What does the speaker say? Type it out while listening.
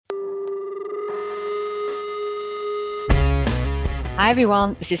Hi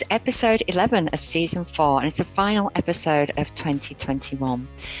everyone, this is episode 11 of season 4 and it's the final episode of 2021.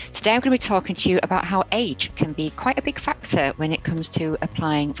 Today I'm going to be talking to you about how age can be quite a big factor when it comes to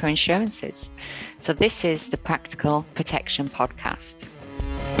applying for insurances. So this is the Practical Protection Podcast.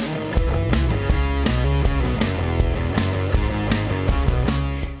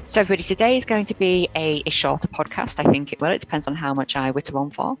 So everybody, today is going to be a shorter podcast. I think it will. It depends on how much I witter on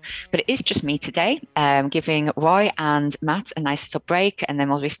for. But it is just me today, giving Roy and Matt a nice little break. And then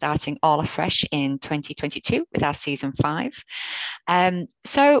we'll be starting all afresh in 2022 with our season 5.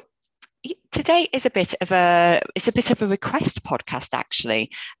 So today is a bit of a request podcast,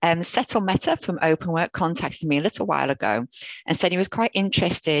 actually. Settle Meta from Openwork contacted me a little while ago and said he was quite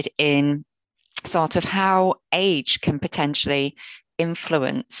interested in sort of how age can potentially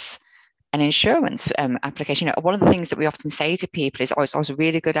influence an insurance application. You know, one of the things that we often say to people is, it's always a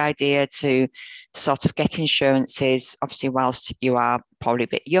really good idea to sort of get insurances, obviously, whilst you are probably a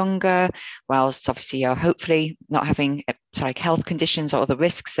bit younger, whilst obviously you're hopefully not having health conditions or other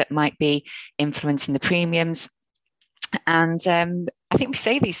risks that might be influencing the premiums. And I think we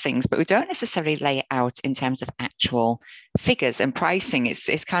say these things, but we don't necessarily lay it out in terms of actual figures and pricing.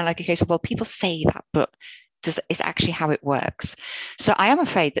 It's kind of like a case of, well, people say that, but it's actually how it works. So I am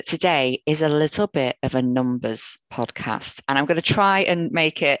afraid that today is a little bit of a numbers podcast, and I'm going to try and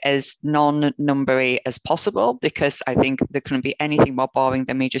make it as non-numbery as possible, because I think there couldn't be anything more boring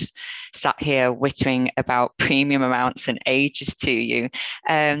than me just sat here wittering about premium amounts and ages to you.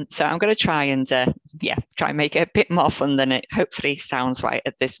 So I'm going to try and try and make it a bit more fun than it hopefully sounds right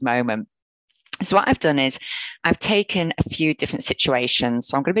at this moment. So what I've done is I've taken a few different situations.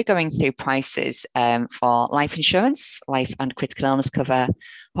 So I'm going to be going through prices for life insurance, life and critical illness cover,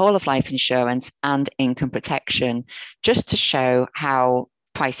 whole of life insurance, and income protection, just to show how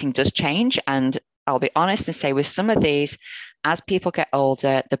pricing does change. And I'll be honest and say with some of these, as people get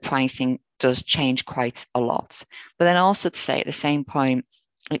older, the pricing does change quite a lot. But then also to say at the same point,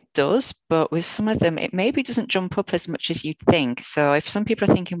 it does, but with some of them, it maybe doesn't jump up as much as you'd think. So if some people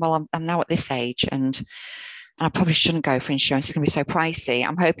are thinking, well, I'm now at this age and I probably shouldn't go for insurance, it's going to be so pricey,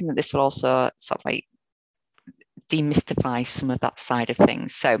 I'm hoping that this will also sort of like demystify some of that side of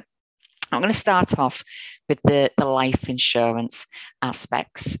things. So I'm going to start off with the life insurance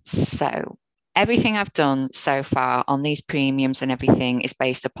aspects. So everything I've done so far on these premiums and everything is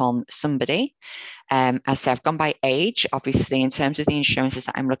based upon somebody. As I say, I've gone by age, obviously, in terms of the insurances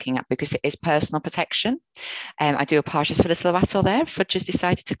that I'm looking at, because it is personal protection. I do apologize for a little rattle there. Fudge has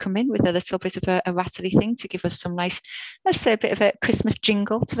decided to come in with a little bit of a rattly thing to give us some nice, let's say, a bit of a Christmas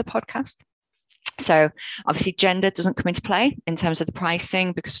jingle to the podcast. So obviously gender doesn't come into play in terms of the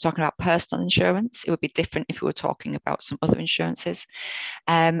pricing, because we're talking about personal insurance. It would be different if we were talking about some other insurances.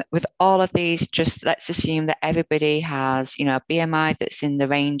 With all of these, just let's assume that everybody has, a BMI that's in the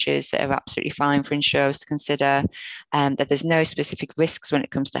ranges that are absolutely fine for insurers to consider, that there's no specific risks when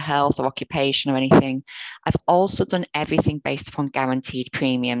it comes to health or occupation or anything. I've also done everything based upon guaranteed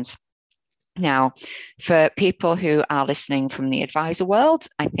premiums. Now, for people who are listening from the advisor world,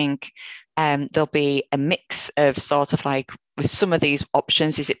 I think there'll be a mix of sort of like, with some of these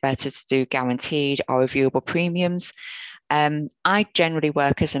options, is it better to do guaranteed or reviewable premiums? I generally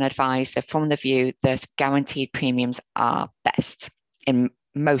work as an advisor from the view that guaranteed premiums are best in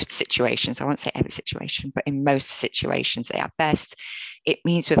most situations. I won't say every situation, but in most situations, they are best. It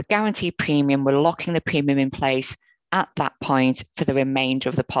means with a guaranteed premium, we're locking the premium in place at that point for the remainder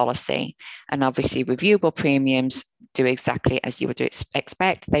of the policy. And obviously reviewable premiums do exactly as you would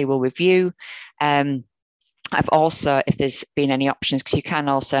expect. They will review. I've also, if there's been any options, because you can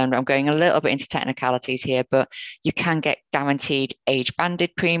also, and I'm going a little bit into technicalities here, but you can get guaranteed age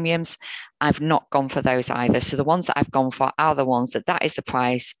banded premiums. I've not gone for those either. So the ones that I've gone for are the ones that is the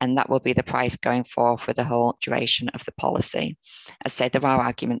price, and that will be the price going for the whole duration of the policy. As I said, there are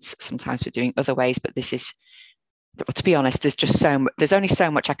arguments sometimes for doing other ways, but this is, to be honest, there's only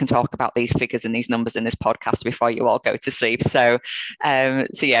so much I can talk about these figures and these numbers in this podcast before you all go to sleep. So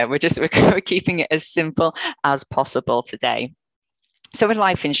yeah, we're keeping it as simple as possible today. So with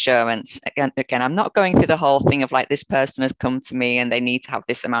life insurance, again, I'm not going through the whole thing of like, this person has come to me and they need to have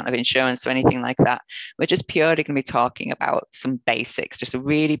this amount of insurance or anything like that. We're just purely going to be talking about some basics, just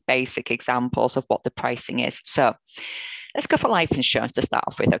really basic examples of what the pricing is. So let's go for life insurance to start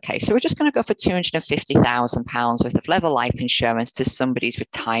off with. Okay, so we're just going to go for £250,000 worth of level life insurance to somebody's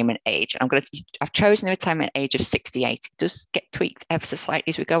retirement age. And I've chosen the retirement age of 68. It does get tweaked ever so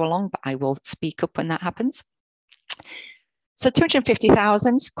slightly as we go along, but I will speak up when that happens. So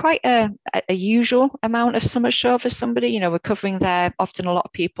 250,000 is quite a usual amount of sum assured for somebody. You know, we're covering there. Often a lot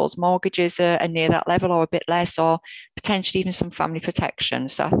of people's mortgages are near that level or a bit less, or potentially even some family protection.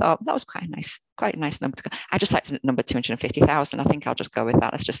 So I thought that was quite a nice number to go. I just like the number 250,000. I think I'll just go with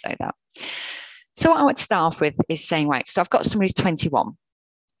that. Let's just say that. So what I would start off with is saying, right, so I've got somebody who's 21.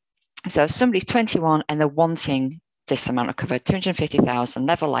 So if somebody's 21 and they're wanting this amount of cover, 250,000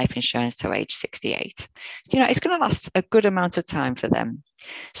 level life insurance to age 68. So, you know, it's going to last a good amount of time for them.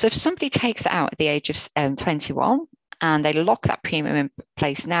 So if somebody takes it out at the age of 21 and they lock that premium in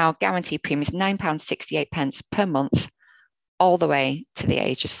place now, guaranteed premium is £9.68 per month all the way to the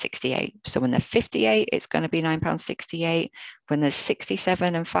age of 68. So when they're 58, it's going to be £9.68. When they're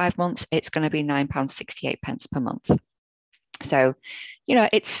 67 and 5 months, it's going to be £9.68 per month. So, you know,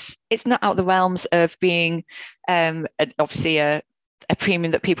 it's not out of the realms of being obviously a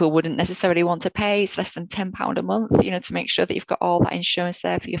premium that people wouldn't necessarily want to pay. It's less than £10 a month, you know, to make sure that you've got all that insurance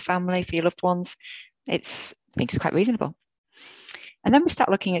there for your family, for your loved ones. I think it's quite reasonable. And then we start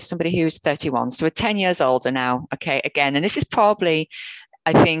looking at somebody who's 31. So we're 10 years older now. Okay, again, and this is probably,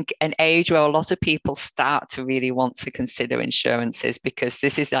 I think, an age where a lot of people start to really want to consider insurances, because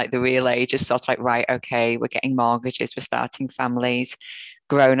this is like the real age of sort of like, right, okay, we're getting mortgages, we're starting families.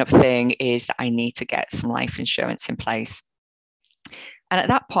 Grown-up thing is that I need to get some life insurance in place. And at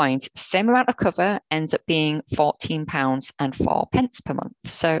that point, same amount of cover ends up being £14.04 per month.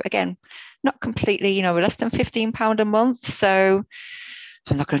 So again, not completely, you know, less than £15 a month. So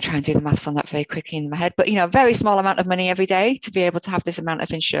I'm not going to try and do the maths on that very quickly in my head, but, you know, a very small amount of money every day to be able to have this amount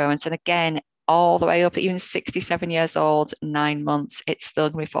of insurance. And again, all the way up at even 67 years old, 9 months, it's still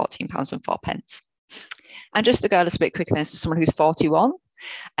going to be £14.04. And just to go a little bit quicker, then, so someone who's 41,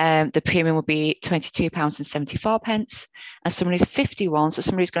 the premium will be £22.74. And someone who's 51, so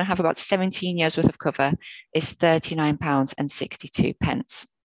somebody who's going to have about 17 years worth of cover, is £39.62.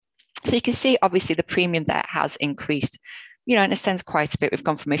 So you can see, obviously, the premium there has increased, you know, in a sense, quite a bit. We've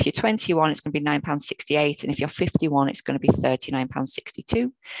gone from, if you're 21, it's going to be £9.68. And if you're 51, it's going to be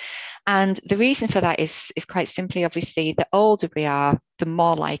 £39.62. And the reason for that is quite simply, obviously, the older we are, the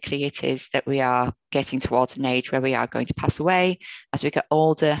more likely it is that we are getting towards an age where we are going to pass away. As we get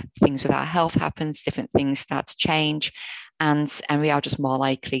older, things with our health happens, different things start to change, and we are just more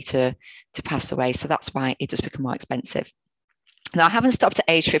likely to pass away. So that's why it does become more expensive. Now, I haven't stopped at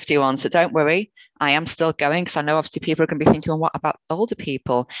age 51, so don't worry. I am still going, because I know obviously people are going to be thinking, well, what about older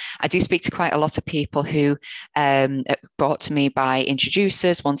people? I do speak to quite a lot of people who brought to me by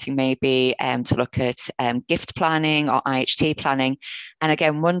introducers wanting maybe to look at gift planning or IHT planning. And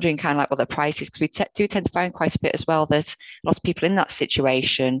again, wondering kind of like what the price is, because we do tend to find quite a bit as well that lots of people in that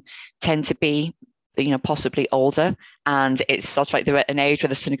situation tend to be, you know, possibly older, and it's sort of like they're at an age where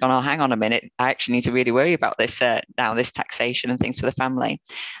they're suddenly gone, oh, hang on a minute, I actually need to really worry about this now, this taxation and things for the family.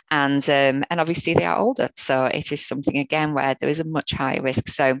 And obviously they are older, so it is something again where there is a much higher risk.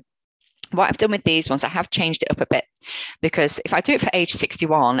 So what I've done with these ones, I have changed it up a bit, because if I do it for age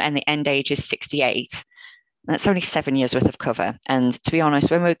 61 and the end age is 68, that's only 7 years worth of cover. And to be honest,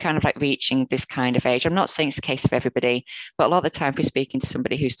 when we're kind of like reaching this kind of age, I'm not saying it's the case for everybody, but a lot of the time, if we're speaking to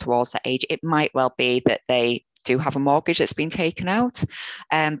somebody who's towards that age, it might well be that they do have a mortgage that's been taken out.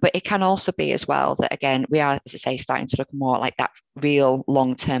 But it can also be as well that, again, we are, as I say, starting to look more like that real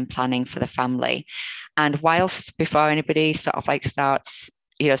long-term planning for the family. And whilst before anybody sort of like starts,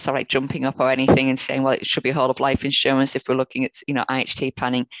 you know, sort of like jumping up or anything and saying, well, it should be whole of life insurance if we're looking at, you know, IHT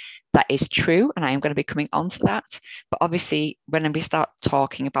planning, that is true, and I am going to be coming on to that. But obviously, when we start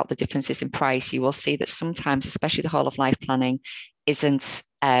talking about the differences in price, you will see that sometimes, especially the whole of life planning, isn't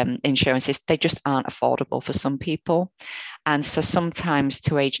insurances, they just aren't affordable for some people. And so sometimes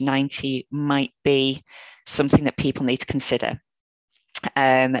to age 90 might be something that people need to consider.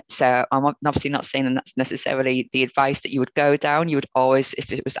 So I'm obviously not saying that that's necessarily the advice that you would go down. You would always,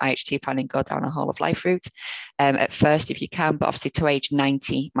 if it was IHT planning, go down a whole of life route at first if you can, but obviously to age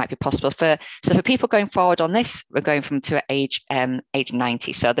 90 might be possible. So for people going forward on this, we're going from to age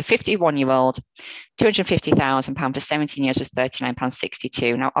 90. So the 51-year-old, £250,000 for 17 years was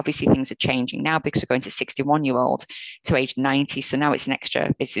 £39.62. Now, obviously things are changing now because we're going to 61-year-old to age 90. So now it's an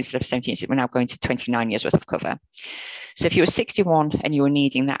extra, instead of 17 years, we're now going to 29 years worth of cover. So if you were 61 and you were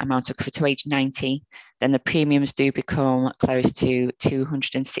needing that amount of cover to age 90, then the premiums do become close to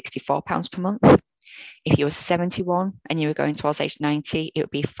 £264 per month. If you were 71 and you were going towards age 90, it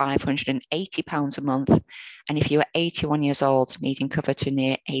would be £580 a month. And if you were 81 years old, needing cover to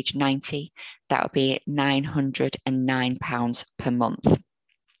near age 90, that would be £909 per month.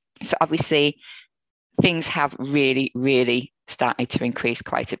 So obviously, things have really, really started to increase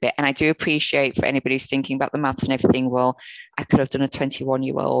quite a bit. And I do appreciate for anybody who's thinking about the maths and everything, well, I could have done a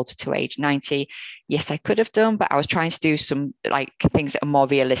 21-year-old to age 90. Yes, I could have done, but I was trying to do some like things that are more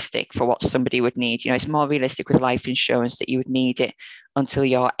realistic for what somebody would need. You know, it's more realistic with life insurance that you would need it until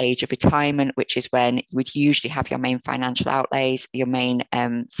your age of retirement, which is when you would usually have your main financial outlays, your main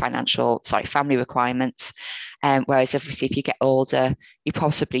family requirements. Whereas obviously if you get older, you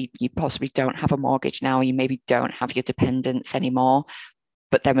possibly don't have a mortgage now, you maybe don't have your dependents anymore,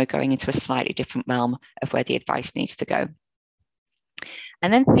 but then we're going into a slightly different realm of where the advice needs to go.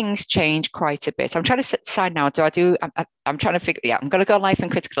 And then things change quite a bit. I'm trying to decide now, I'm trying to figure, I'm going to go life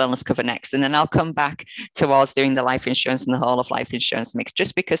and critical illness cover next, and then I'll come back towards doing the life insurance and the whole of life insurance mix,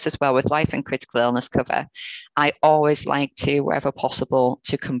 just because as well with life and critical illness cover, I always like to, wherever possible,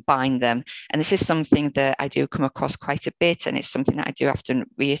 to combine them. And this is something that I do come across quite a bit, and it's something that I do have to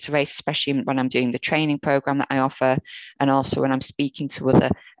reiterate, especially when I'm doing the training program that I offer, and also when I'm speaking to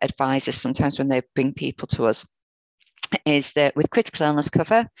other advisors, sometimes when they bring people to us, is that with critical illness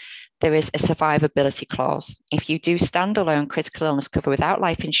cover, there is a survivability clause. If you do standalone critical illness cover without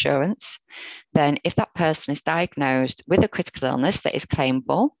life insurance, then if that person is diagnosed with a critical illness that is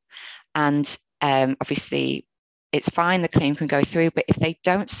claimable, and obviously it's fine, the claim can go through, but if they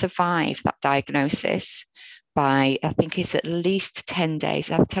don't survive that diagnosis by, I think it's at least 10 days,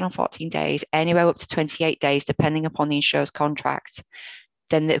 10 or 14 days, anywhere up to 28 days, depending upon the insurer's contract,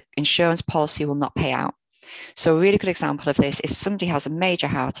 then the insurance policy will not pay out. So a really good example of this is somebody has a major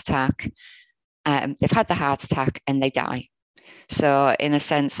heart attack, they've had the heart attack and they die. So in a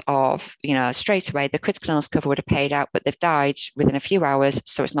sense of, you know, straight away, the critical illness cover would have paid out, but they've died within a few hours,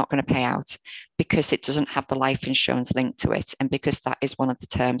 so it's not going to pay out because it doesn't have the life insurance linked to it, and because that is one of the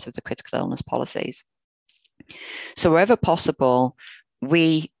terms of the critical illness policies. So wherever possible,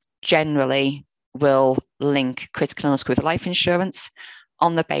 we generally will link critical illness with life insurance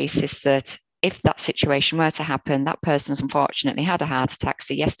on the basis that if that situation were to happen, that person has unfortunately had a heart attack.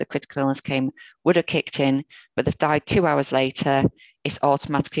 So yes, the critical illness claim would have kicked in, but they've died 2 hours later, it's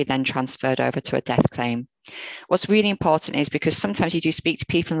automatically then transferred over to a death claim. What's really important is, because sometimes you do speak to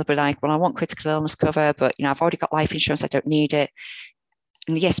people and they'll be like, well, I want critical illness cover, but you know, I've already got life insurance, I don't need it.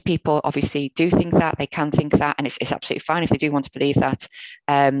 And yes, people obviously do think that, they can think that, and it's absolutely fine if they do want to believe that.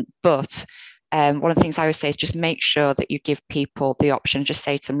 But one of the things I always say is just make sure that you give people the option. Just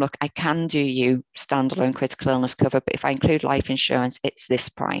say to them, look, I can do you standalone critical illness cover, but if I include life insurance, it's this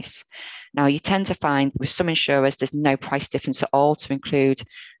price. Now, you tend to find with some insurers, there's no price difference at all to include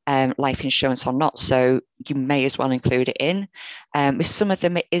life insurance or not. So you may as well include it in. With some of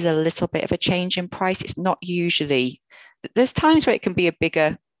them, it is a little bit of a change in price. It's not usually, there's times where it can be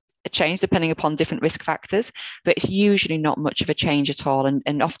a change depending upon different risk factors, but it's usually not much of a change at all.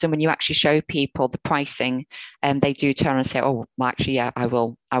 And often when you actually show people the pricing, they do turn and say, oh, well, actually, yeah, I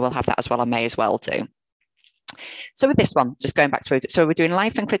will have that as well. I may as well do. So with this one, just going back to it, so we're doing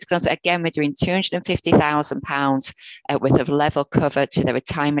life and critical illness. Again, we're doing £250,000 worth of level cover to the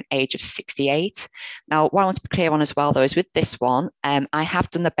retirement age of 68. Now, what I want to be clear on as well, though, is with this one, I have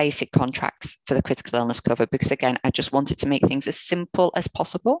done the basic contracts for the critical illness cover because, again, I just wanted to make things as simple as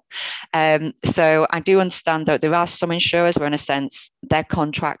possible. So I do understand that there are some insurers where, in a sense, their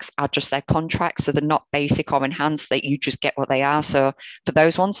contracts are just their contracts, so they're not basic or enhanced, that you just get what they are. So for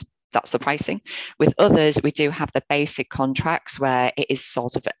those ones, that's the pricing. With others, we do have the basic contracts where it is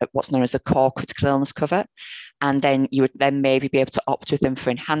sort of what's known as a core critical illness cover. And then you would then maybe be able to opt with them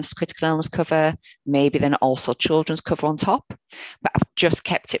for enhanced critical illness cover, maybe then also children's cover on top. But I've just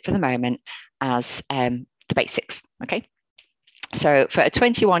kept it for the moment as the basics, okay? So for a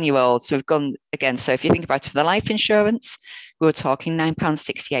 21-year-old, so we've gone again, so if you think about it, for the life insurance, we were talking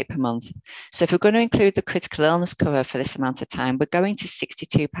 £9.68 per month. So if we're going to include the critical illness cover for this amount of time, we're going to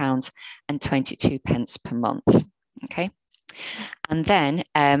 £62.22 per month, okay? And then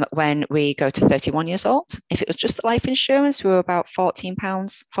when we go to 31 years old, if it was just the life insurance, we were about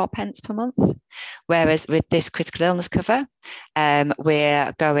 £14.04 per month. Whereas with this critical illness cover,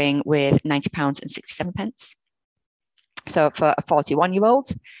 we're going with £90.67. So for a 41-year-old,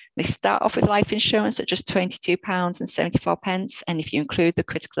 they start off with life insurance at just £22.74. And if you include the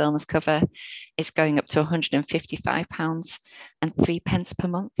critical illness cover, it's going up to £155.03 per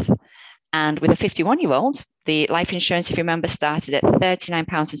month. And with a 51-year-old, the life insurance, if you remember, started at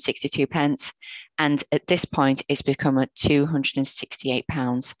 £39.62. And at this point, it's become at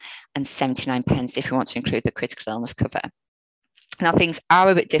 £268.79 if you want to include the critical illness cover. Now, things are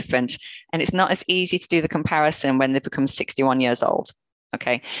a bit different, and it's not as easy to do the comparison when they become 61 years old,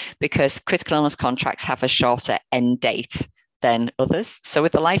 okay? Because critical illness contracts have a shorter end date than others. So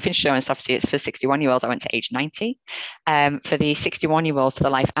with the life insurance, obviously it's for 61-year-old, I went to age 90. For the 61-year-old, for the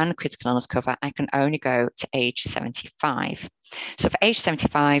life and critical illness cover, I can only go to age 75. So for age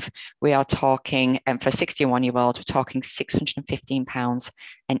 75, we are talking, and for a 61-year-old, we're talking £615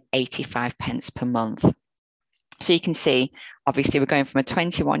 and 85 pence per month. So you can see, obviously, we're going from a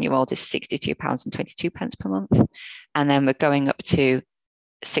 21-year-old is £62 and 22 pence per month. And then we're going up to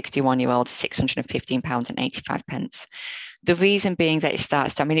 61-year-old, £615 and 85 pence. The reason being that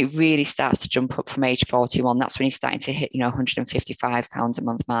it really starts to jump up from age 41. That's when you're starting to hit, £155 a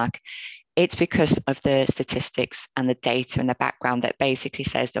month mark. It's because of the statistics and the data and the background that basically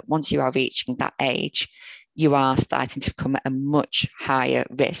says that once you are reaching that age, you are starting to become at a much higher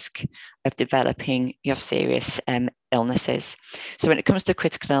risk of developing your serious illnesses. So when it comes to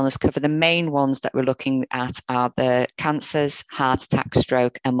critical illness cover, the main ones that we're looking at are the cancers, heart attack,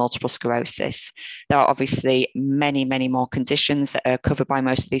 stroke, and multiple sclerosis. There are obviously many, many more conditions that are covered by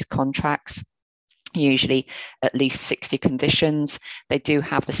most of these contracts. Usually at least 60 conditions. They do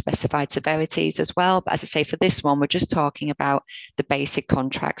have the specified severities as well. But as I say, for this one, we're just talking about the basic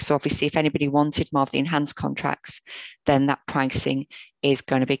contracts. So obviously, if anybody wanted more of the enhanced contracts, then that pricing is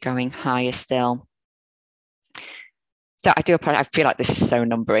going to be going higher still. So I feel like this is so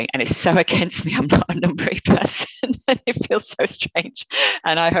numbering and it's so against me. I'm not a numbering person and it feels so strange.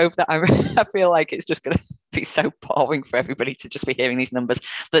 And I hope that I feel like it's just going to be so boring for everybody to just be hearing these numbers.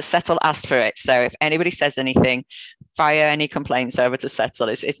 But Settle asked for it. So if anybody says anything, fire any complaints over to Settle.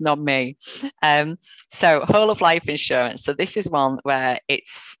 It's not me. So whole of life insurance. So this is one where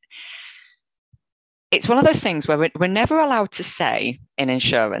it's one of those things where we're never allowed to say in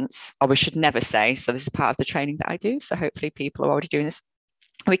insurance, or we should never say. So this is part of the training that I do. So hopefully people are already doing this.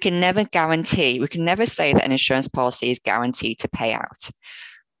 We can never say that an insurance policy is guaranteed to pay out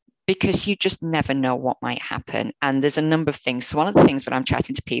because you just never know what might happen. And there's a number of things. So one of the things when I'm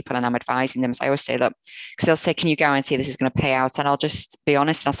chatting to people and I'm advising them is I always say, look, because they'll say, can you guarantee this is going to pay out? And I'll just be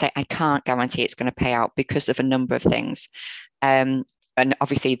honest and I'll say, I can't guarantee it's going to pay out because of a number of things. And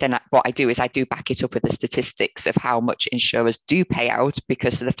obviously, then what I do is I do back it up with the statistics of how much insurers do pay out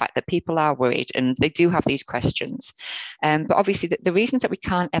because of the fact that people are worried and they do have these questions. But obviously, the reasons that we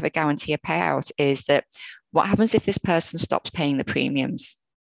can't ever guarantee a payout is that what happens if this person stops paying the premiums?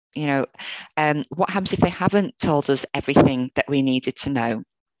 What happens if they haven't told us everything that we needed to know?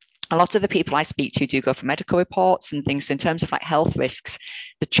 A lot of the people I speak to do go for medical reports and things. So in terms of like health risks,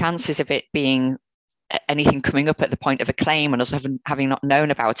 the chances of it being anything coming up at the point of a claim and us having not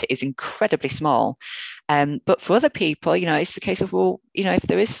known about it is incredibly small. But for other people, it's the case of, well, if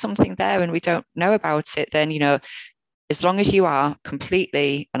there is something there and we don't know about it, then, as long as you are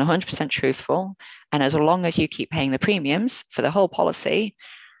completely and 100% truthful, and as long as you keep paying the premiums for the whole policy,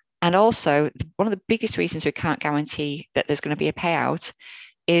 and also one of the biggest reasons we can't guarantee that there's going to be a payout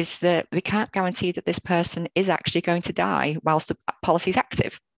is that we can't guarantee that this person is actually going to die whilst the policy is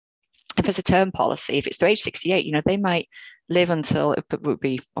active. If it's a term policy, if it's to age 68, they might live until it would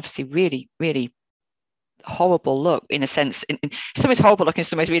be obviously really, really horrible look in a sense. In some ways horrible look, in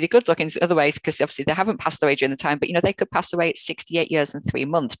some ways really good look in other ways, because obviously they haven't passed away during the time, but they could pass away at 68 years and 3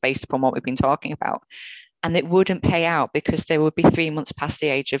 months based upon what we've been talking about. And it wouldn't pay out because they would be 3 months past the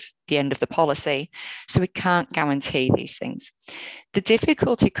age of the end of the policy. So we can't guarantee these things. The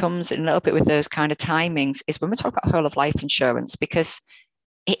difficulty comes in a little bit with those kind of timings is when we talk about whole of life insurance, because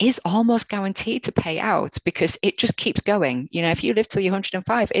it is almost guaranteed to pay out because it just keeps going. If you live till you're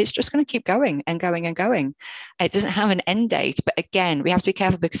 105, it's just going to keep going and going and going. It doesn't have an end date. But again, we have to be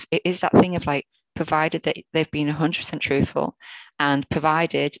careful because it is that thing of like, provided that they've been 100% truthful and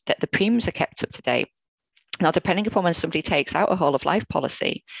provided that the premiums are kept up to date. Now, depending upon when somebody takes out a whole of life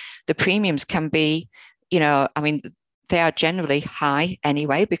policy, the premiums can be, they are generally high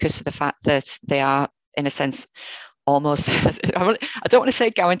anyway because of the fact that they are, in a sense, almost, I don't want to say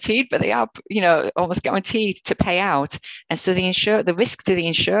guaranteed, but they are, almost guaranteed to pay out. And so the risk to the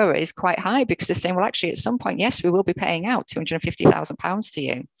insurer is quite high because they're saying, well, actually, at some point, yes, we will be paying out £250,000 to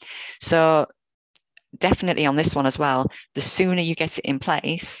you. So definitely on this one as well, the sooner you get it in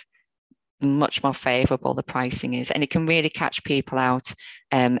place, much more favorable the pricing is, and it can really catch people out,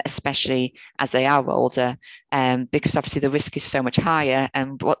 especially as they are older, because obviously the risk is so much higher.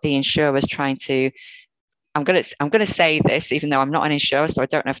 And what the insurer is trying to, I'm going to say this, even though I'm not an insurer, so I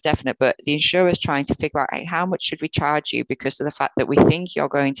don't know for definite, but the insurer is trying to figure out, hey, how much should we charge you because of the fact that we think you're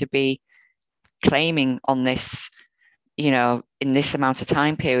going to be claiming on this, in this amount of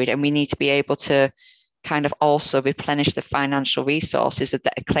time period, and we need to be able to kind of also replenish the financial resources that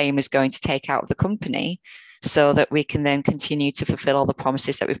a claim is going to take out of the company so that we can then continue to fulfill all the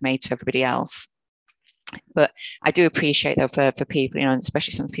promises that we've made to everybody else. But I do appreciate though for people,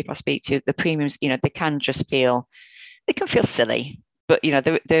 especially some people I speak to, the premiums, they can feel silly, but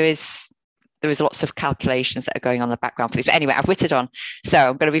there is lots of calculations that are going on in the background for these. But anyway, I've whittled on. So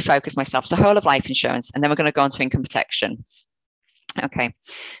I'm going to refocus myself. So whole of life insurance, and then we're going to go on to income protection. Okay,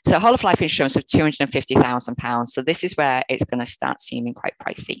 so whole of life insurance of £250,000. So this is where it's going to start seeming quite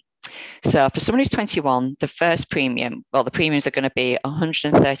pricey. So for someone who's 21, the first premium, well, the premiums are going to be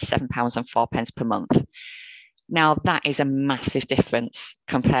 £137.04 per month. Now, that is a massive difference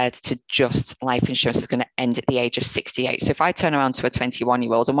compared to just life insurance that's going to end at the age of 68. So if I turn around to a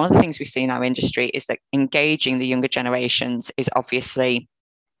 21-year-old, and one of the things we see in our industry is that engaging the younger generations is obviously,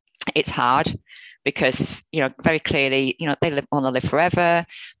 it's hard because, very clearly, they want to live forever.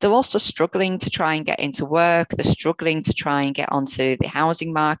 They're also struggling to try and get into work. They're struggling to try and get onto the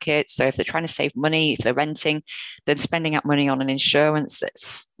housing market. So if they're trying to save money, if they're renting, then spending out money on an insurance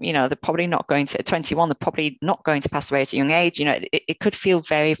that's, they're probably not going to, at 21, they're probably not going to pass away at a young age. It could feel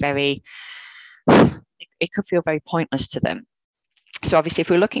very, very, it could feel very pointless to them. So obviously, if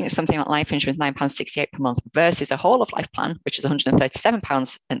we're looking at something like life insurance, £9.68 per month versus a whole of life plan, which is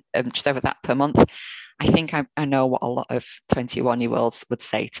 £137 and just over that per month, I think I know what a lot of 21-year-olds would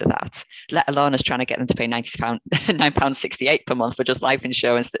say to that, let alone us trying to get them to pay £9.68 per month for just life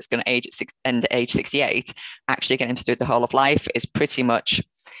insurance that's going to end at age 68. Actually getting to do the whole of life is pretty much,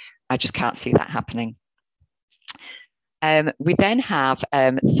 I just can't see that happening. We then have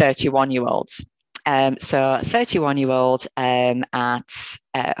 31-year-olds. So a 31-year-old at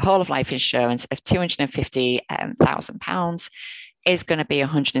whole of life insurance of £250,000 is going to be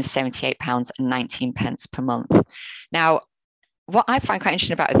 £178.19 per month. Now, what I find quite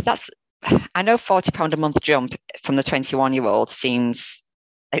interesting about it, I know £40 a month jump from the 21-year-old seems,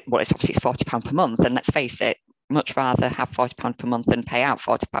 well, it's obviously £40 per month, and let's face it, much rather have £40 per month than pay out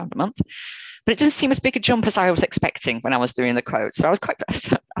 £40 a month. But it doesn't seem as big a jump as I was expecting when I was doing the quote. So I was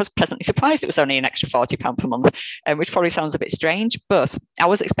pleasantly surprised it was only an extra £40 per month, which probably sounds a bit strange, but I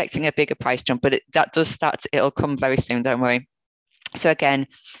was expecting a bigger price jump, but it'll come very soon, don't worry. So again,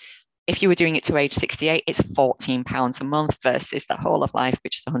 if you were doing it to age 68, it's £14 a month versus the whole of life,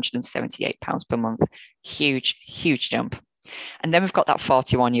 which is £178 per month. Huge, huge jump. And then we've got that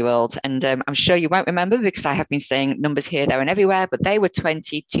 41-year-old, and I'm sure you won't remember because I have been saying numbers here, there, and everywhere, but they were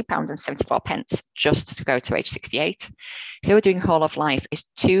 £22.74 just to go to age 68. If they were doing whole of life, it's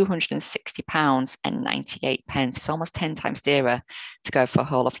 £260.98. It's almost 10 times dearer to go for a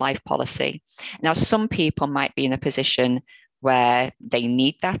whole of life policy. Now, some people might be in a position where they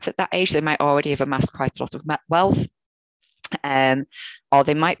need that at that age. They might already have amassed quite a lot of wealth. Or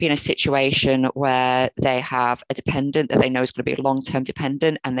they might be in a situation where they have a dependent that they know is going to be a long-term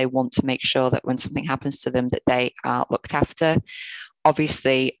dependent, and they want to make sure that when something happens to them that they are looked after.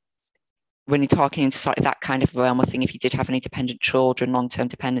 Obviously, when you're talking into sort of that kind of realm of thing, if you did have any dependent children, long-term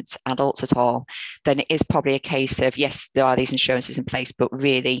dependents, adults at all, then it is probably a case of, yes, there are these insurances in place, but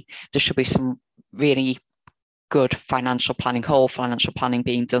really there should be some really good financial planning, whole financial planning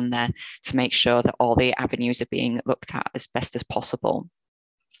being done there to make sure that all the avenues are being looked at as best as possible.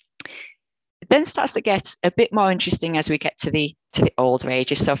 It then starts to get a bit more interesting as we get to the older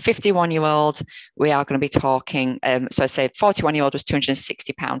ages. So 51-year-old, we are going to be talking, so I said 41-year-old was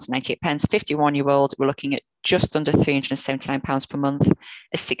 £260.98. 51-year-old, we're looking at just under £379 per month.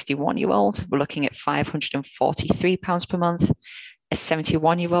 A 61-year-old, we're looking at £543 per month. A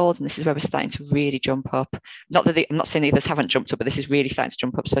 71-year-old, and this is where we're starting to really jump up. I'm not saying the others haven't jumped up, but this is really starting to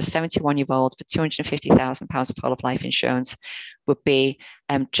jump up. So a 71-year-old for £250,000 of whole of life insurance would be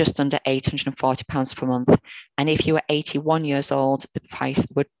just under £840 per month. And if you were 81 years old, the price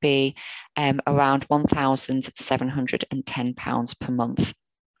would be around £1,710 per month.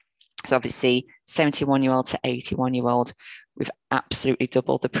 So obviously, 71-year-old to 81-year-old, we've absolutely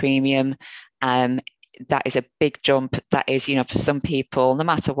doubled the premium. That is a big jump. That is, for some people, no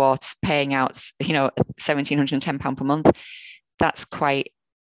matter what, paying out, £1,710 per month, that's quite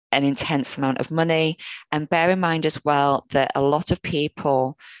an intense amount of money. And bear in mind as well that a lot of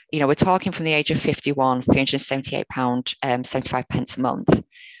people, we're talking from the age of 51, £378, 75 pence a month.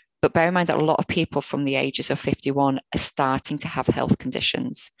 But bear in mind that a lot of people from the ages of 51 are starting to have health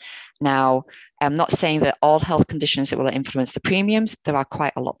conditions. Now, I'm not saying that all health conditions that will influence the premiums. There are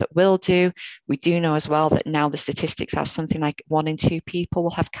quite a lot that will do. We do know as well that now the statistics are something like 1 in 2 people will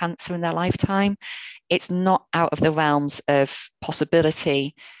have cancer in their lifetime. It's not out of the realms of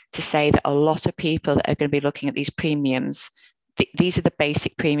possibility to say that a lot of people that are going to be looking at these premiums, these are the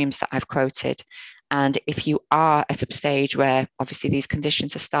basic premiums that I've quoted. And if you are at a stage where obviously these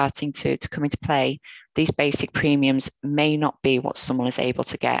conditions are starting to come into play, these basic premiums may not be what someone is able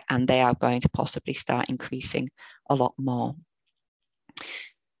to get, and they are going to possibly start increasing a lot more.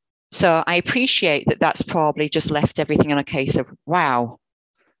 So I appreciate that that's probably just left everything on a case of, wow,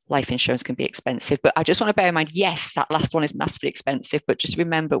 life insurance can be expensive. But I just want to bear in mind, yes, that last one is massively expensive. But just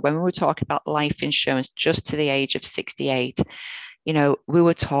remember, when we were talking about life insurance just to the age of 68, we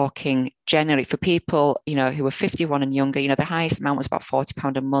were talking generally for people, who were 51 and younger, the highest amount was about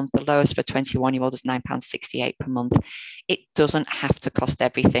 £40 a month. The lowest for a 21-year-old is £9.68 per month. It doesn't have to cost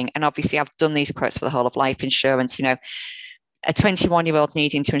everything. And obviously, I've done these quotes for the whole of life insurance. A 21-year-old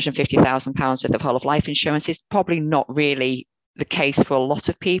needing £250,000 worth of whole of life insurance is probably not really the case for a lot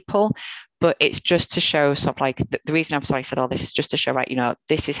of people, but it's just to show sort of like the reason I said all this is just to show, right,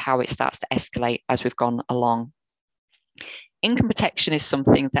 this is how it starts to escalate as we've gone along. Income protection is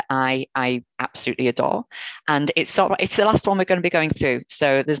something that I absolutely adore, and it's the last one we're going to be going through.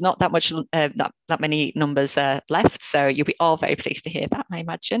 So there's not that much, that many numbers left. So you'll be all very pleased to hear that, I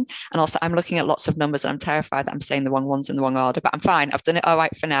imagine. And also, I'm looking at lots of numbers, and I'm terrified that I'm saying the wrong ones in the wrong order. But I'm fine. I've done it all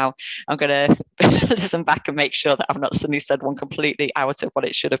right for now. I'm going to listen back and make sure that I've not suddenly said one completely out of what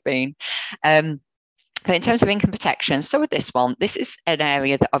it should have been. But in terms of income protection, so with this one, this is an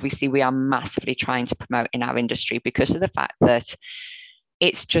area that obviously we are massively trying to promote in our industry because of the fact that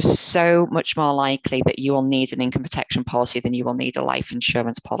it's just so much more likely that you will need an income protection policy than you will need a life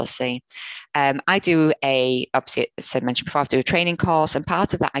insurance policy. I do obviously, as I mentioned before, I do a training course, and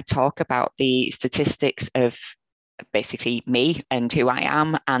part of that I talk about the statistics of basically me and who I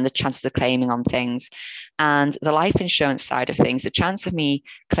am and the chances of claiming on things. And the life insurance side of things, the chance of me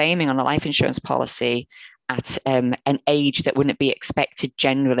claiming on a life insurance policy at an age that wouldn't be expected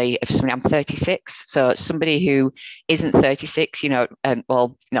generally of somebody, I'm 36. So somebody who isn't 36, get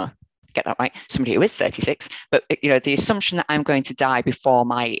that right, somebody who is 36, but the assumption that I'm going to die before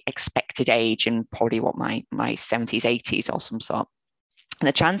my expected age in probably what my 70s, 80s or some sort. And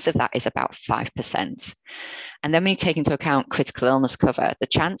the chance of that is about 5%. And then when you take into account critical illness cover, the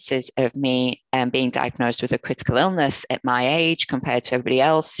chances of me being diagnosed with a critical illness at my age compared to everybody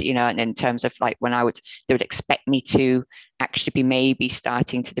else, and in terms of like when they would expect me to actually be maybe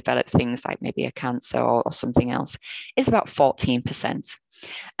starting to develop things like maybe a cancer or something else, is about 14%.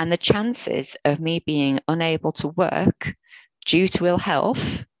 And the chances of me being unable to work due to ill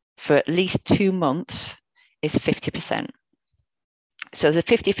health for at least 2 months is 50%. So there's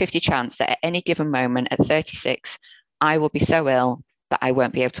a 50-50 chance that at any given moment at 36, I will be so ill that I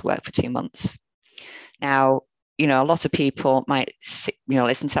won't be able to work for 2 months. Now, a lot of people might,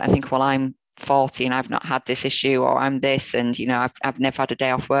 listen to that and think, well, I'm 40 and I've not had this issue, or I'm this, and, I've never had a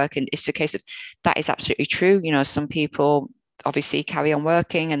day off work. And it's a case of that is absolutely true. Some people obviously carry on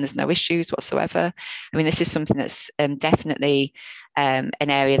working and there's no issues whatsoever. I mean, this is something that's definitely an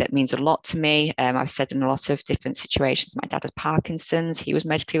area that means a lot to me. I've said in a lot of different situations, my dad has Parkinson's, he was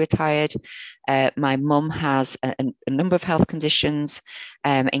medically retired. My mum has a number of health conditions,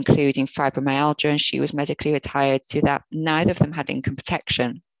 including fibromyalgia, and she was medically retired to that. Neither of them had income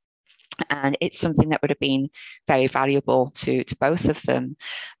protection. And it's something that would have been very valuable to both of them.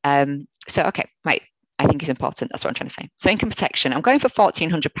 So, okay, right. I think is important. That's what I'm trying to say. So income protection, I'm going for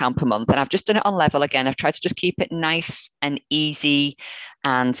 £1,400 per month, and I've just done it on level again. I've tried to just keep it nice and easy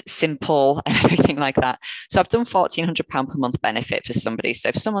and simple and everything like that. So I've done £1,400 per month benefit for somebody. So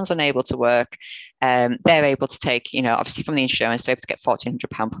if someone's unable to work, they're able to take, obviously from the insurance, they're able to get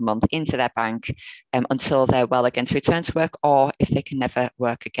 £1,400 per month into their bank until they're well again to return to work, or if they can never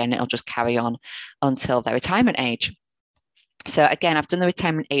work again, it'll just carry on until their retirement age. So again, I've done the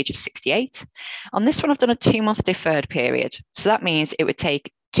retirement age of 68. On this one, I've done a 2-month deferred period. So that means it would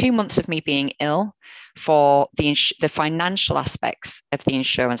take 2 months of me being ill for the financial aspects of the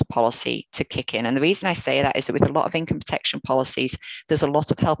insurance policy to kick in. And the reason I say that is that with a lot of income protection policies, there's a lot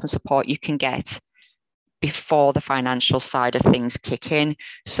of help and support you can get before the financial side of things kick in.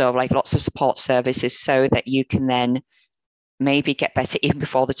 So like lots of support services so that you can then maybe get better even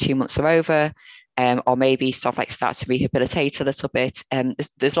before the 2 months are over. Or maybe sort of like start to rehabilitate a little bit.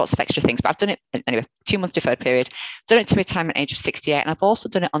 There's lots of extra things, but I've done it anyway, 2-month deferred period, done it to retirement age of 68, and I've also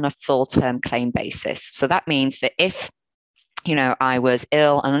done it on a full-term claim basis. So that means that if, I was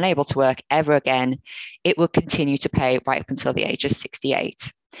ill and unable to work ever again, it will continue to pay right up until the age of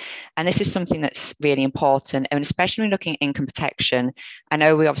 68. And this is something that's really important. And especially when looking at income protection, I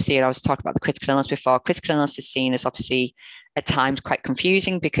know I was talking about the critical illness before. Critical illness is seen as obviously at times quite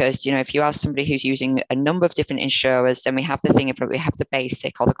confusing because, if you have somebody who's using a number of different insurers, then we have the thing of we have the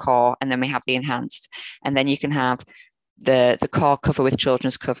basic or the core, and then we have the enhanced. And then you can have the core cover with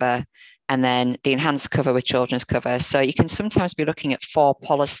children's cover. and then the enhanced cover with children's cover. So you can sometimes be looking at four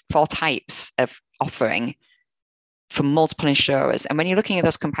types of offering from multiple insurers. And when you're looking at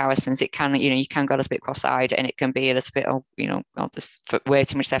those comparisons, it can, you can go a little bit cross-eyed, and it can be a little bit, there's way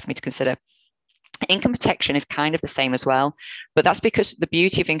too much there for me to consider. Income protection is kind of the same as well, but that's because the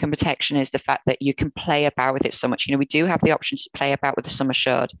beauty of income protection is the fact that you can play about with it so much. We do have the option to play about with the sum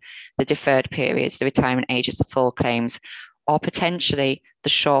assured, the deferred periods, the retirement ages, the full claims, or potentially the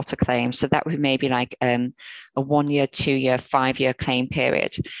shorter claims. So that would maybe like a 1 year, 2 year, 5 year claim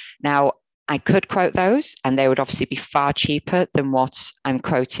period. Now, I could quote those, and they would obviously be far cheaper than what I'm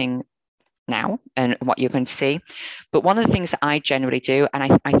quoting now and what you're going to see. But one of the things that I generally do,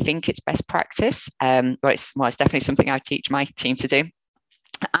 and I think it's best practice, it's definitely something I teach my team to do.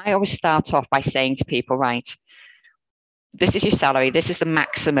 I always start off by saying to people, right, this is your salary, this is the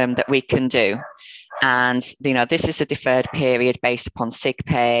maximum that we can do. And, this is the deferred period based upon sick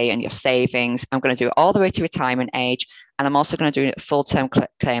pay and your savings. I'm going to do it all the way to retirement age. And I'm also going to do it full-term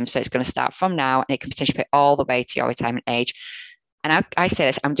claim. So it's going to start from now, and it can potentially pay all the way to your retirement age. And I say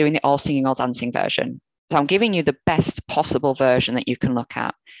this, I'm doing the all singing, all dancing version. So I'm giving you the best possible version that you can look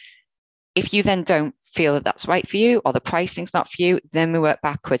at. If you then don't feel that that's right for you, or the pricing's not for you, then we work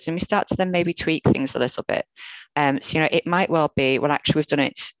backwards and we start to then maybe tweak things a little bit. So, it might well be, well, actually, we've done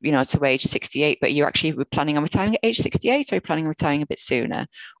it, to age 68, but you're actually planning on retiring at age 68, or you're planning on retiring a bit sooner.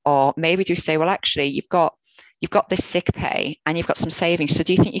 Or maybe do say, well, actually, you've got this sick pay and you've got some savings. So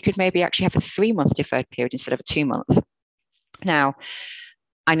do you think you could maybe actually have a 3-month deferred period instead of a 2-month? Now,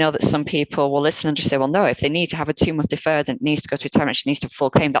 I know that some people will listen and just say, well, no, if they need to have a 2-month deferred and it needs to go to retirement, she needs to full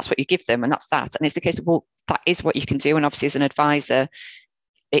claim, that's what you give them, and that's that. And it's the case of, well, that is what you can do. And obviously, as an advisor,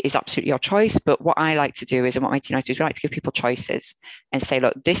 it is absolutely your choice. But what I like to do is, and what my team likes to do, is we like to give people choices and say,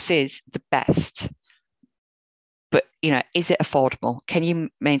 look, this is the best. But, is it affordable? Can you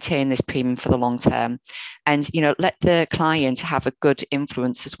maintain this premium for the long term? And, let the client have a good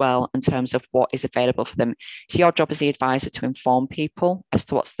influence as well in terms of what is available for them. So your job as the advisor to inform people as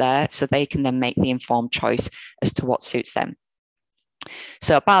to what's there, so they can then make the informed choice as to what suits them.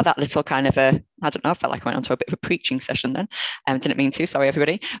 So bar that little kind of I don't know, I felt like I went on to a bit of a preaching session then. Didn't mean to, sorry,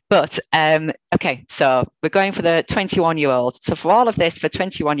 everybody. But okay, so we're going for the 21-year-old. So for all of this, for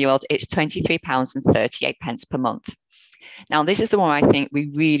 21-year-old, it's £23.38 per month. Now, this is the one I think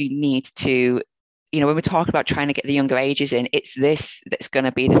we really need to, when we talk about trying to get the younger ages in, it's this that's going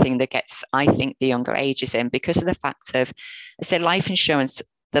to be the thing that gets, I think, the younger ages in, because of the fact of, I say, life insurance,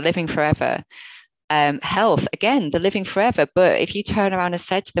 they're living forever. Health, again, they're living forever. But if you turn around and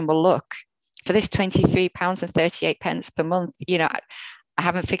said to them, well, look, for this £23.38 per month, I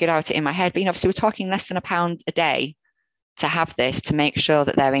haven't figured out it in my head, but obviously we're talking less than £1 a day to have this, to make sure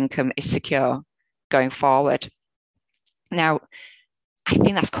that their income is secure going forward. Now, I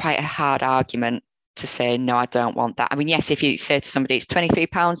think that's quite a hard argument to say, no, I don't want that. I mean, yes, if you say to somebody it's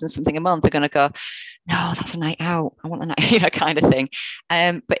 £23 and something a month, they're going to go, no, that's a night out. I want a night, kind of thing.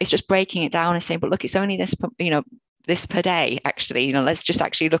 But it's just breaking it down and saying, but look, it's only this, this per day, actually. Let's just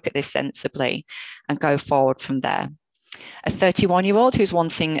actually look at this sensibly and go forward from there. A 31-year-old who's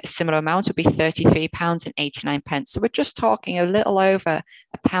wanting a similar amount would be £33.89. So we're just talking a little over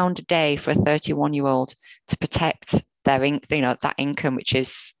 £1 a day for a 31-year-old to protect their, that income, which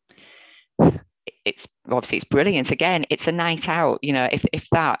is, it's obviously it's brilliant. Again, it's a night out, if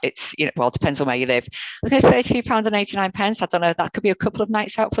that, it's, well, it depends on where you live. Look at £33.89. I don't know, that could be a couple of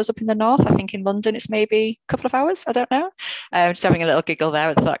nights out for us up in the north. I think in London it's maybe a couple of hours. I don't know. Just having a little giggle there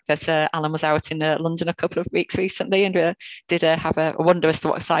at the fact that Alan was out in London a couple of weeks recently and did have a wonder as to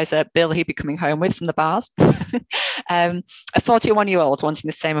what size bill he'd be coming home with from the bars. A 41-year-old wanting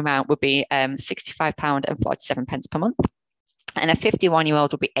the same amount would be £65.47 per month. And a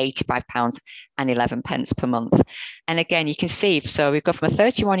 51-year-old will be £85.11 per month. And again, you can see, so we've got from a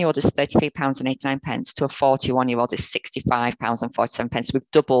 31-year-old is £33.89 to a 41-year-old is £65.47. So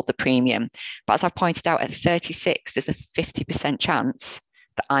we've doubled the premium. But as I've pointed out, at 36, there's a 50% chance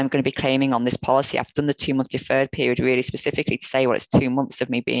that I'm going to be claiming on this policy. I've done the 2-month deferred period really specifically to say, well, it's 2 months of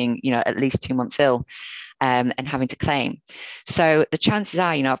me being, at least 2 months ill and having to claim. So the chances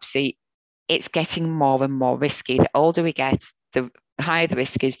are, obviously, it's getting more and more risky. The older we get, the higher the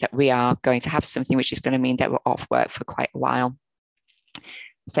risk is that we are going to have something which is going to mean that we're off work for quite a while.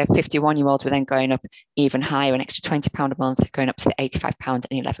 So 51-year-olds were then going up even higher, an extra £20 a month, going up to the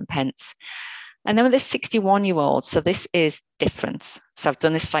 £85.11. And then with the 61-year-olds, so this is different. So I've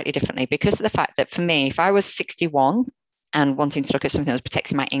done this slightly differently because of the fact that for me, if I was 61 and wanting to look at something that was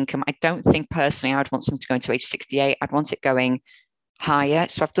protecting my income, I don't think personally I'd want something to go into age 68. I'd want it going higher.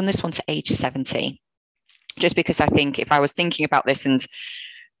 So I've done this one to age 70. Just because I think if I was thinking about this and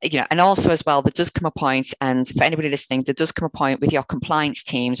and also as well, there does come a point, and for anybody listening, there does come a point with your compliance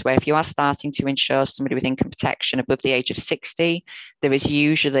teams where if you are starting to insure somebody with income protection above the age of 60, there is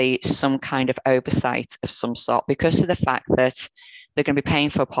usually some kind of oversight of some sort because of the fact that they're going to be paying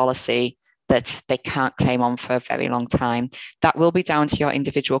for a policy that they can't claim on for a very long time. That will be down to your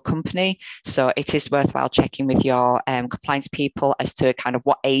individual company. So it is worthwhile checking with your compliance people as to kind of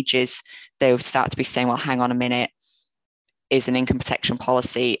what ages they will start to be saying, well, hang on a minute, is an income protection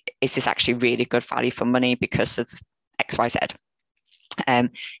policy, is this actually really good value for money because of X, Y, Z?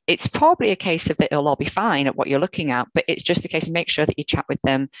 It's probably a case of that it'll all be fine at what you're looking at, but it's just a case of make sure that you chat with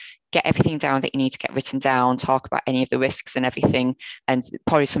them, get everything down that you need to get written down, talk about any of the risks and everything, and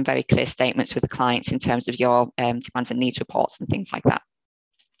probably some very clear statements with the clients in terms of your demands and needs reports and things like that.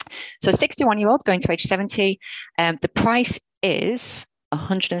 So 61-year-old going to age 70, the price is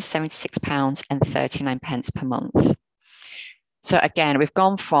 £176.39 per month. So again, we've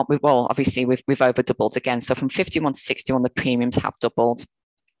gone from, well, obviously we've over doubled again. So from 51 to 61, the premiums have doubled.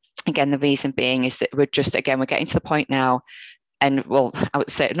 Again, the reason being is that we're getting to the point now, and well, I would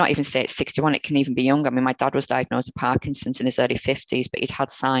say, not even say it's 61, it can even be younger. I mean, my dad was diagnosed with Parkinson's in his early 50s, but he'd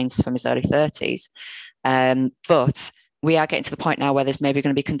had signs from his early 30s. But we are getting to the point now where there's maybe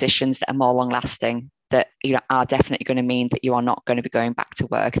going to be conditions that are more long lasting, that are definitely going to mean that you are not going to be going back to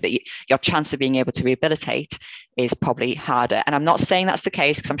work, that your chance of being able to rehabilitate is probably harder. And I'm not saying that's the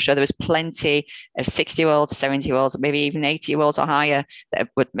case, because I'm sure there is plenty of 60-year-olds, 70-year-olds, maybe even 80-year-olds or higher that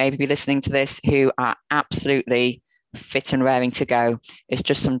would maybe be listening to this who are absolutely fit and raring to go. It's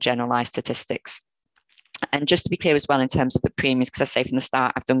just some generalized statistics. And just to be clear as well, in terms of the premiums, because I say from the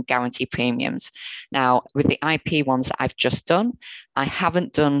start, I've done guarantee premiums. Now, with the IP ones that I've just done, I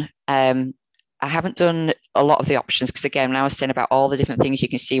haven't done a lot of the options, because again, when I was saying about all the different things you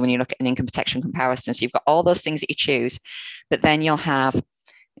can see when you look at an income protection comparison, so you've got all those things that you choose, but then you'll have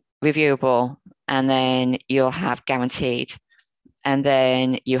reviewable, and then you'll have guaranteed, and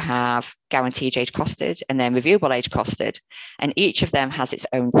then you have guaranteed age costed, and then reviewable age costed, and each of them has its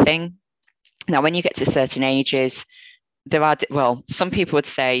own thing. Now, when you get to certain ages, there are, well, some people would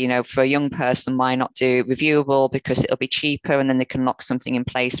say, for a young person, why not do reviewable, because it'll be cheaper and then they can lock something in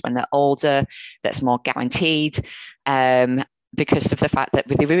place when they're older that's more guaranteed. Because of the fact that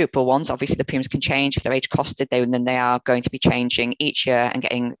with the reviewable ones, obviously the premiums can change. If they're age costed, then they are going to be changing each year and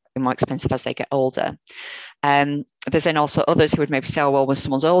getting more expensive as they get older. There's then also others who would maybe say, oh, well, when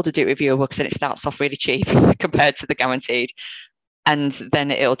someone's older, do it reviewable because then it starts off really cheap compared to the guaranteed. And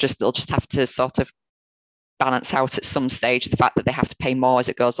then it'll just have to sort of balance out at some stage the fact that they have to pay more as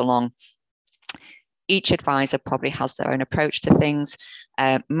it goes along. Each advisor probably has their own approach to things.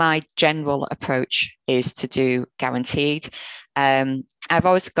 My general approach is to do guaranteed. I've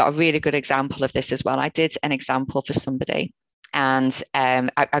always got a really good example of this as well. I did an example for somebody, and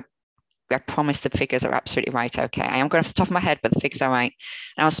I promise the figures are absolutely right. Okay, I am going off the top of my head, but the figures are right.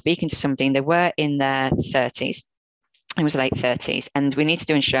 And I was speaking to somebody, and they were in their 30s. It was late 30s, and we need to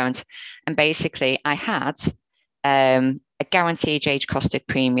do insurance. And basically, I had a guaranteed age costed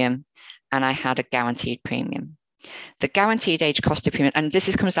premium, and I had a guaranteed premium. The guaranteed age costed premium, and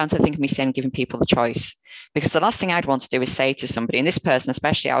this comes down to the thing of me saying, giving people the choice, because the last thing I'd want to do is say to somebody, and this person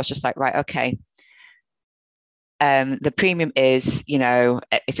especially, I was just like, right, okay, the premium is,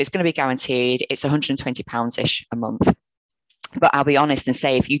 if it's going to be guaranteed, it's £120-ish a month. But I'll be honest and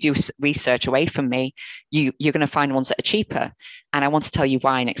say, if you do research away from me, you're going to find ones that are cheaper. And I want to tell you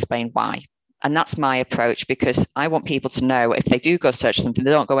why and explain why. And that's my approach, because I want people to know if they do go search something,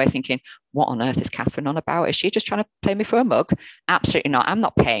 they don't go away thinking, what on earth is Catherine on about? Is she just trying to play me for a mug? Absolutely not. I'm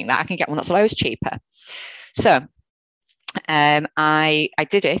not paying that. I can get one that's loads cheaper. So I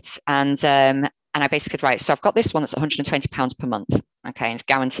did it, and I basically said, right, so I've got this one that's £120 per month. Okay, and it's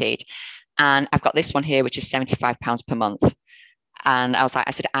guaranteed. And I've got this one here, which is £75 per month. And I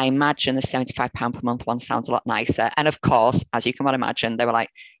said, I imagine the £75 per month one sounds a lot nicer. And of course, as you can well imagine, they were like,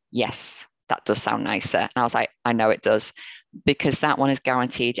 yes, that does sound nicer. And I was like, I know it does, because that one is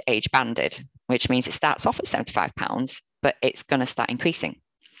guaranteed age banded, which means it starts off at £75, but it's going to start increasing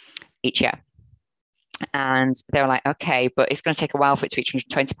each year. And they were like, okay, but it's going to take a while for it to reach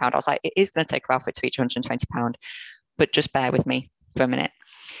 £120. I was like, it is going to take a while for it to reach £120, but just bear with me for a minute.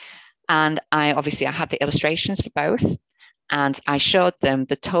 And I had the illustrations for both. And I showed them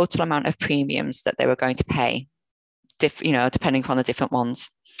the total amount of premiums that they were going to pay, depending upon the different ones.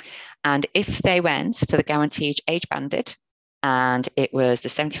 And if they went for the guaranteed age banded, and it was the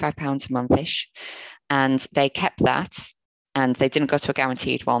 £75 a month-ish, and they kept that, and they didn't go to a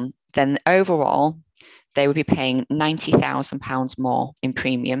guaranteed one, then overall, they would be paying £90,000 more in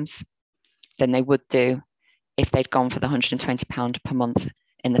premiums than they would do if they'd gone for the £120 per month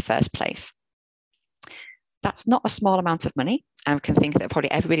in the first place. That's not a small amount of money. I can think that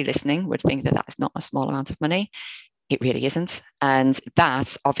probably everybody listening would think that that's not a small amount of money. It really isn't. And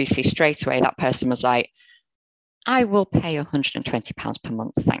that obviously straight away, that person was like, I will pay £120 per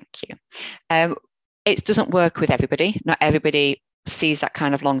month. Thank you. It doesn't work with everybody. Not everybody sees that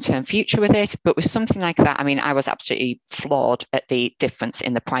kind of long-term future with it, but with something like that, I mean, I was absolutely floored at the difference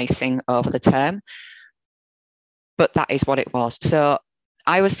in the pricing over the term, but that is what it was. So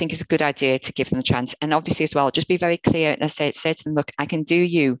I always think it's a good idea to give them a chance. And obviously as well, just be very clear and say to them, look, I can do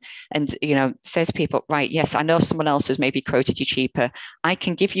you. And, say to people, right, yes, I know someone else has maybe quoted you cheaper. I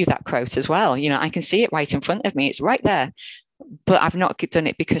can give you that quote as well. I can see it right in front of me. It's right there, but I've not done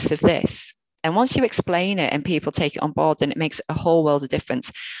it because of this. And once you explain it and people take it on board, then it makes a whole world of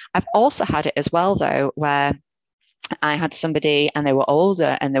difference. I've also had it as well, though, where I had somebody and they were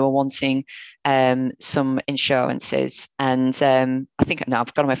older and they were wanting some insurances. And I think now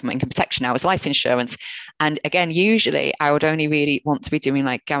I've gone away from income protection now, it was life insurance. And again, usually I would only really want to be doing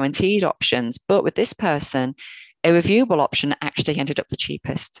like guaranteed options. But with this person, a reviewable option actually ended up the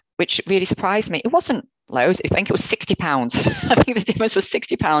cheapest, which really surprised me. It wasn't loads. I think it was £60. I think the difference was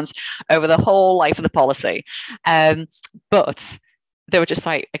 £60 over the whole life of the policy. But they were just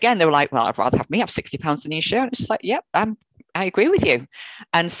like, again, they were like, well, I'd rather have me have £60 than the insurance. It's like, yep, I agree with you.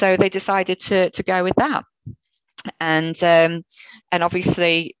 And so they decided to go with that. And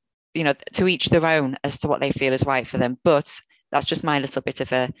obviously, to each their own as to what they feel is right for them. But that's just my little bit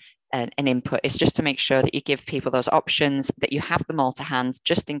of an input. Is just to make sure that you give people those options, that you have them all to hand,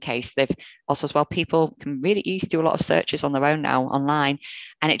 just in case. They've also as well, people can really easily do a lot of searches on their own now online,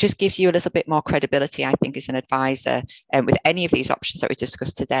 and it just gives you a little bit more credibility, I think, as an advisor with any of these options that we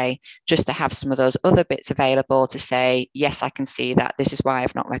discussed today, just to have some of those other bits available to say, yes, I can see that, this is why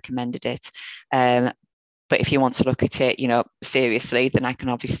I've not recommended it. But if you want to look at it, seriously, then I can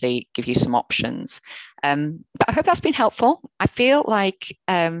obviously give you some options. But I hope that's been helpful. I feel like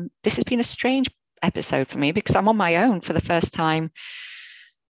this has been a strange episode for me because I'm on my own for the first time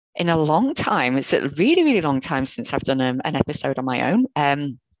in a long time. It's a really, really long time since I've done an episode on my own.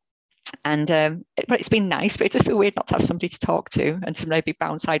 But it's been nice, but it does feel weird not to have somebody to talk to and to maybe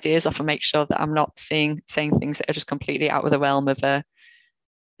bounce ideas off and make sure that I'm not saying things that are just completely out of the realm of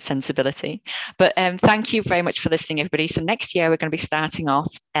sensibility. But thank you very much for listening, everybody. So next year we're going to be starting off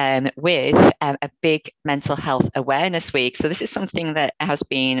with a big mental health awareness week. So this is something that has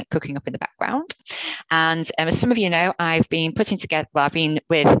been cooking up in the background, and as some of you know, I've been with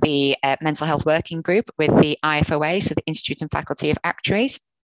the mental health working group with the IFOA, so the Institute and Faculty of Actuaries,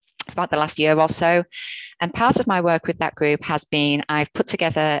 for about the last year or so. And part of my work with that group has been, I've put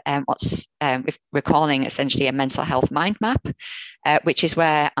together we're calling essentially a mental health mind map, which is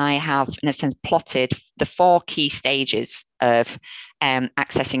where I have, in a sense, plotted the 4 key stages of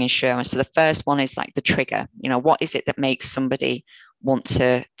accessing insurance. So the first one is like the trigger. What is it that makes somebody want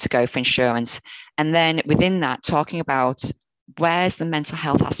to go for insurance? And then within that, talking about where's the mental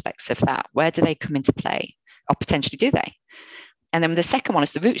health aspects of that? Where do they come into play? Or potentially do they? And then the second one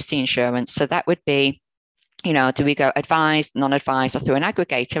is the routes to insurance. So that would be, do we go advised, non-advised, or through an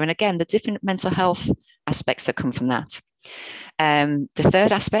aggregator? And again, the different mental health aspects that come from that. The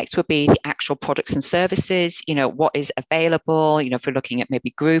third aspect would be the actual products and services, what is available, if we're looking at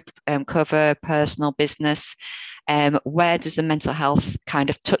maybe group cover, personal, business, where does the mental health kind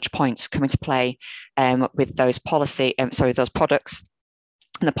of touch points come into play with those those products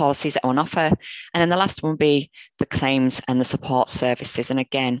and the policies that are on offer. And then the last one will be the claims and the support services. And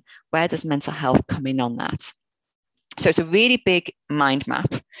again, where does mental health come in on that? So it's a really big mind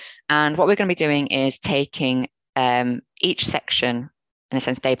map. And what we're going to be doing is taking each section, in a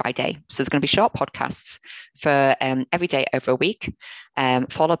sense, day by day. So there's going to be short podcasts for every day over a week,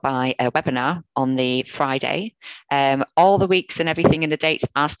 followed by a webinar on the Friday. All the weeks and everything in the dates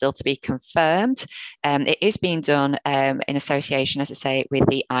are still to be confirmed. It is being done in association, as I say, with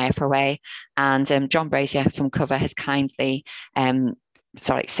the IFOA, and John Brazier from Cover has kindly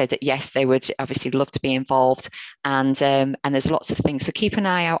said that yes, they would obviously love to be involved, and there's lots of things. So keep an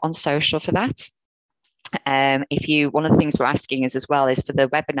eye out on social for that. One of the things we're asking is as well is for the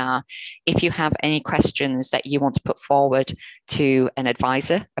webinar, if you have any questions that you want to put forward to an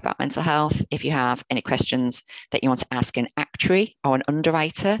advisor about mental health, if you have any questions that you want to ask an actuary or an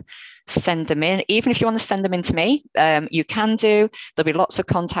underwriter, send them in. Even if you want to send them in to me, you can do. There'll be lots of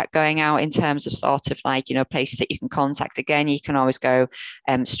contact going out in terms of sort of like, places that you can contact. Again, you can always go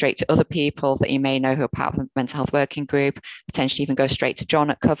straight to other people that you may know who are part of the mental health working group, potentially even go straight to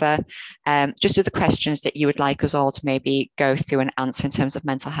John at Cover, just with the questions that you would like us all to maybe go through and answer in terms of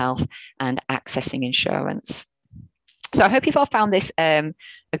mental health and accessing insurance. So I hope you've all found this a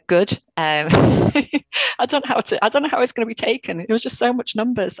good. I don't know how it's going to be taken. It was just so much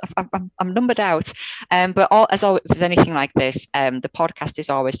numbers. I'm numbered out. But as always, with anything like this, the podcast is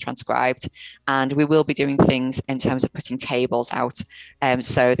always transcribed, and we will be doing things in terms of putting tables out,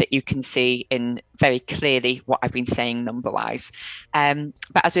 so that you can see in very clearly what I've been saying number-wise.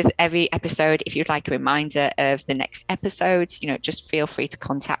 But as with every episode, if you'd like a reminder of the next episodes, just feel free to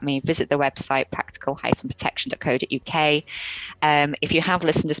contact me. Visit the website practical-protection.co.uk. If you have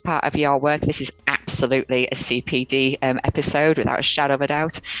listened as part of your work, this is absolutely a CPD episode without a shadow of a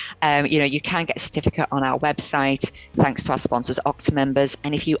doubt. You can get a certificate on our website thanks to our sponsors, Octa members.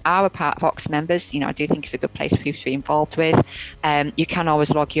 And if you are a part of Octa members, I do think it's a good place for you to be involved with. You can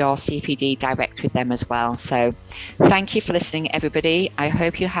always log your CPD direct with them as well. So thank you for listening, everybody. I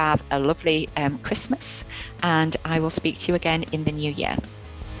hope you have a lovely Christmas, and I will speak to you again in the new year.